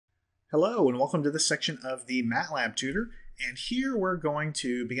Hello and welcome to this section of the Matlab tutor, and here we're going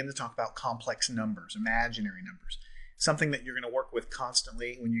to begin to talk about complex numbers, imaginary numbers, something that you're going to work with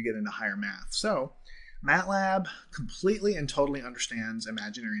constantly when you get into higher math. So Matlab completely and totally understands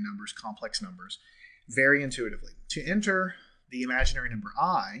imaginary numbers, complex numbers, very intuitively. To enter the imaginary number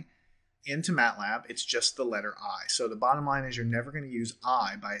I into Matlab, it's just the letter I. So the bottom line is you're never going to use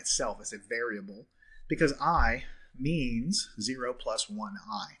I by itself as a variable because I means 0 plus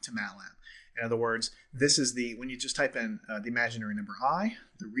 1i to MATLAB. In other words, this is when you just type in the imaginary number I,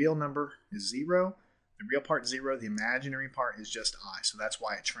 the real number is 0, the real part 0, the imaginary part is just I. So that's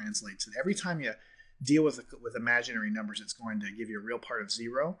why it translates. And every time you deal with imaginary numbers, it's going to give you a real part of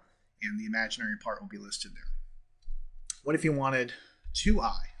 0, and the imaginary part will be listed there. What if you wanted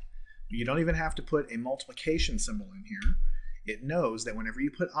 2i? You don't even have to put a multiplication symbol in here. It knows that whenever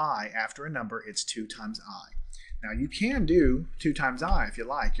you put I after a number, it's 2 times I. Now you can do 2 times I if you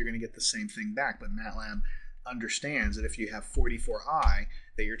like. You're going to get the same thing back, but MATLAB understands that if you have 44i,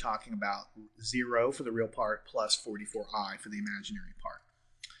 that you're talking about 0 for the real part plus 44i for the imaginary part.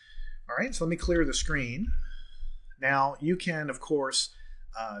 All right, so let me clear the screen. Now you can, of course,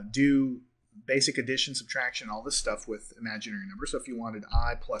 do basic addition, subtraction, all this stuff with imaginary numbers. So if you wanted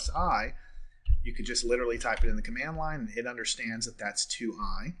I plus I, you could just literally type it in the command line, and it understands that that's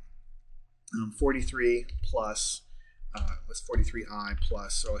 2i. 43 plus, what's 43i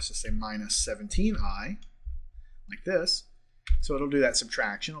plus, so let's just say minus 17i, like this. So it'll do that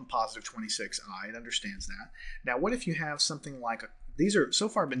subtraction on positive 26i. It understands that. Now, what if you have something like, these are so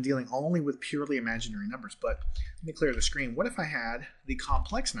far been dealing only with purely imaginary numbers, but let me clear the screen. What if I had the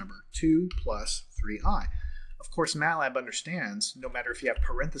complex number, 2 plus 3i? Of course, MATLAB understands, no matter if you have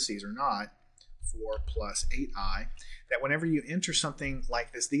parentheses or not, 4 plus 8i, that whenever you enter something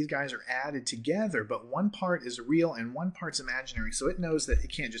like this, these guys are added together, but one part is real and one part's imaginary, so it knows that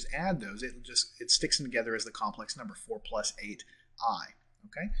it can't just add those, it sticks them together as the complex number, 4 plus 8i.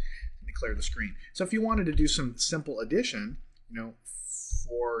 Okay? Let me clear the screen. So if you wanted to do some simple addition,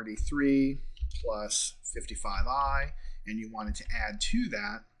 43 plus 55i, and you wanted to add to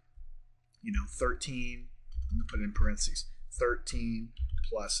that, 13, I'm going to put it in parentheses, 13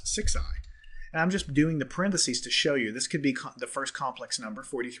 plus 6i. And I'm just doing the parentheses to show you. This could be the first complex number,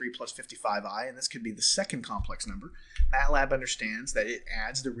 43 plus 55i, and this could be the second complex number. MATLAB understands that it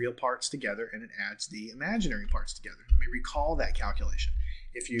adds the real parts together and it adds the imaginary parts together. Let me recall that calculation.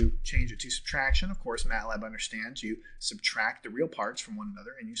 If you change it to subtraction, of course, MATLAB understands you subtract the real parts from one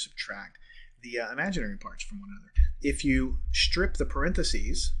another and you subtract the imaginary parts from one another. If you strip the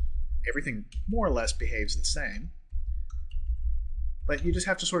parentheses, everything more or less behaves the same. But you just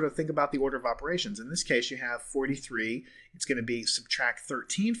have to sort of think about the order of operations. In this case, you have 43. It's going to be subtract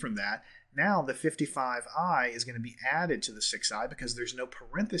 13 from that. Now the 55i is going to be added to the 6i because there's no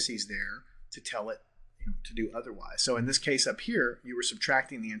parentheses there to tell it to do otherwise. So in this case up here, you were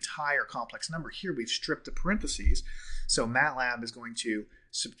subtracting the entire complex number. Here we've stripped the parentheses. So MATLAB is going to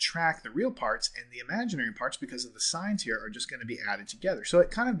subtract the real parts, and the imaginary parts, because of the signs here, are just going to be added together. So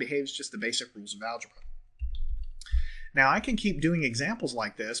it kind of behaves just the basic rules of algebra. Now I can keep doing examples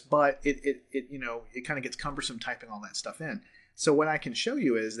like this, but it kind of gets cumbersome typing all that stuff in. So what I can show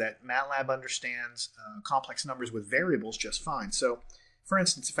you is that MATLAB understands complex numbers with variables just fine. So for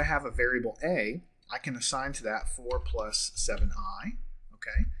instance, if I have a variable a, I can assign to that 4 plus 7i,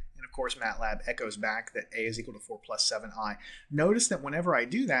 okay? And of course MATLAB echoes back that a is equal to 4 plus 7i. Notice that whenever I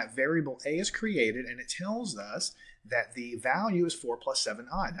do that, variable a is created and it tells us that the value is 4 plus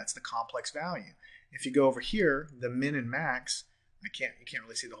 7i. That's the complex value. If you go over here, the min and max, you can't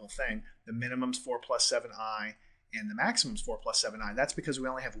really see the whole thing. The minimum's 4 plus 7i and the maximum's 4 plus 7i. That's because we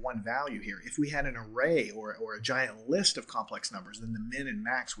only have one value here. If we had an array or a giant list of complex numbers, then the min and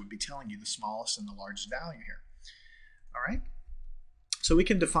max would be telling you the smallest and the largest value here. All right? So we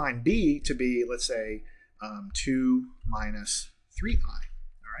can define b to be, let's say, 2 minus 3i.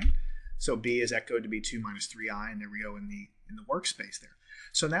 All right? So b is echoed to be 2 minus 3i, and there we go in the workspace there.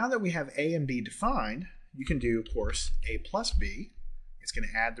 So now that we have a and b defined, you can do, of course, a plus b. It's going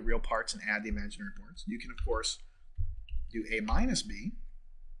to add the real parts and add the imaginary parts. You can, of course, do a minus b.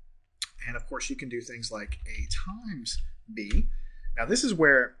 And, of course, you can do things like a times b. Now, this is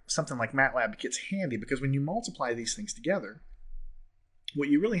where something like MATLAB gets handy, because when you multiply these things together, what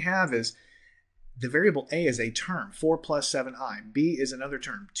you really have is the variable a is a term, 4 plus 7i. b is another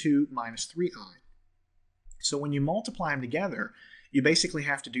term, 2 minus 3i. So when you multiply them together, you basically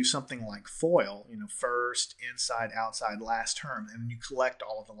have to do something like FOIL, first, inside, outside, last term, and you collect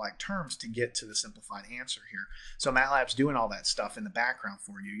all of the like terms to get to the simplified answer here. So MATLAB's doing all that stuff in the background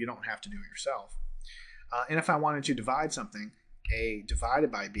for you. You don't have to do it yourself. And if I wanted to divide something, a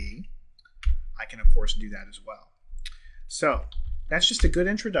divided by b, I can of course do that as well. So that's just a good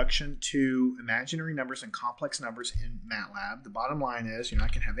introduction to imaginary numbers and complex numbers in Matlab. The bottom line is, I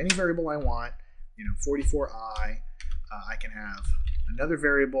can have any variable I want, 44i. I can have another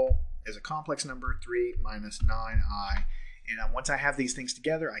variable as a complex number, 3 minus 9i. And once I have these things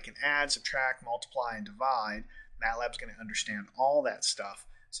together, I can add, subtract, multiply, and divide. MATLAB's going to understand all that stuff.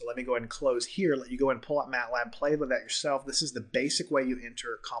 So let me go ahead and close here, let you go ahead and pull up MATLAB, play with that yourself. This is the basic way you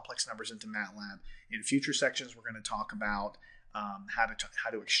enter complex numbers into MATLAB. In future sections, we're going to talk about how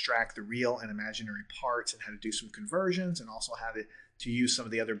to extract the real and imaginary parts and how to do some conversions, and also how to use some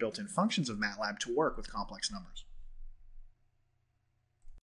of the other built-in functions of MATLAB to work with complex numbers.